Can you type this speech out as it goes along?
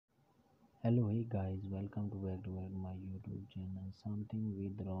Hello, hey guys, welcome to back to my YouTube channel. Something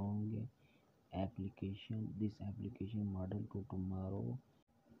with wrong application. This application model to tomorrow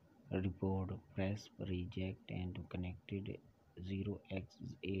report press reject and connected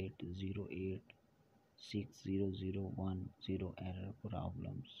 0x80860010 error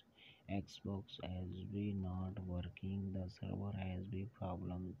problems. Xbox has been not working. The server has been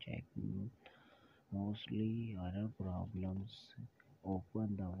problem checking. Mostly error problems.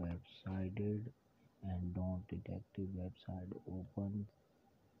 Open the website and don't detect the website open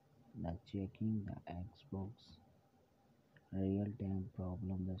the checking the Xbox real-time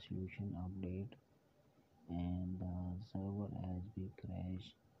problem the solution update and the server has been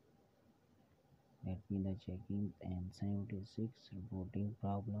crashed. Let me the checking and 76 reporting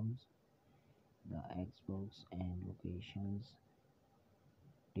problems the Xbox and locations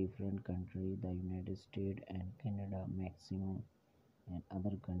different country the United States and Canada maximum and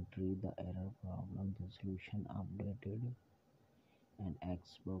other country the error problem the solution updated and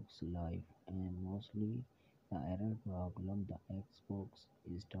Xbox Live and mostly the error problem the Xbox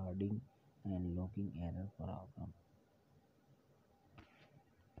is starting and locking error problem.